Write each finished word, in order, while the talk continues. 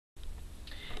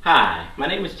Hi, my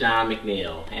name is John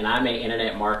McNeil, and I'm an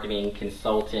internet marketing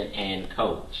consultant and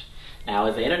coach. Now,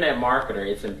 as an internet marketer,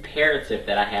 it's imperative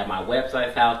that I have my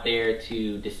websites out there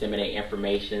to disseminate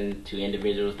information to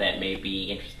individuals that may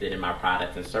be interested in my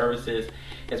products and services,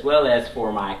 as well as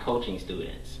for my coaching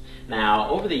students. Now,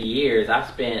 over the years, I've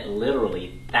spent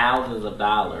literally thousands of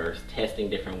dollars testing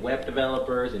different web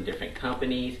developers and different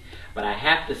companies, but I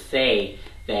have to say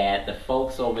that the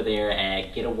folks over there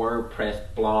at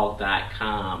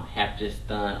getawordpressblog.com have just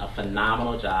done a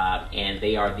phenomenal job, and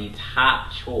they are the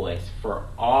top choice for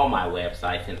all my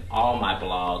websites and all my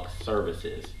blog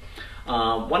services.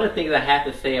 One of the things I have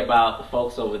to say about the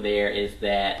folks over there is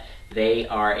that they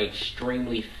are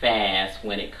extremely fast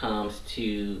when it comes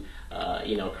to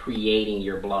creating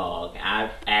your blog.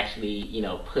 I've actually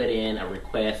put in a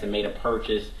request and made a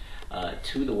purchase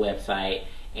to the website,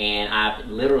 and I've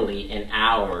literally in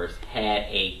hours had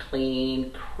a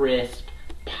clean, crisp,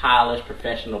 polished,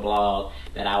 professional blog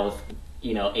that I was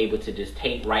able to just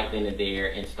take right then and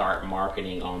there and start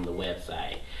marketing on the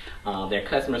website. Their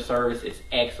customer service is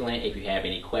excellent. If you have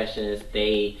any questions,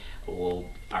 they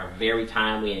are very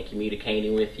timely in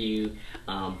communicating with you.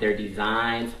 Their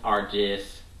designs are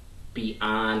just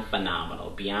beyond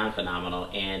phenomenal,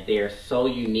 and they're so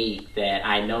unique that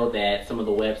I know that some of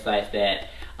the websites that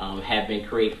have been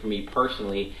created for me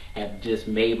personally have just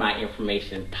made my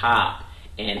information pop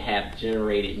and have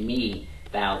generated me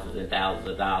thousands and thousands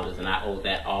of dollars, and I owe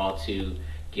that all to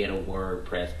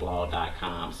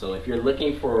getawordpressblog.com. So if you're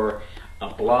looking for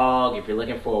a blog, if you're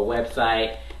looking for a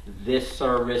website, this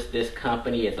service, this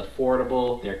company is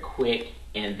affordable, they're quick,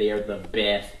 and they're the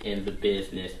best in the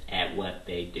business at what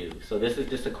they do. So this is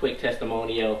just a quick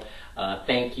testimonial.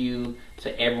 Thank you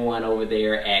to everyone over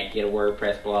there at Get a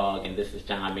WordPress Blog, and this is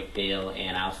John McNeil,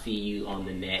 and I'll see you on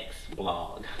the next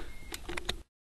blog.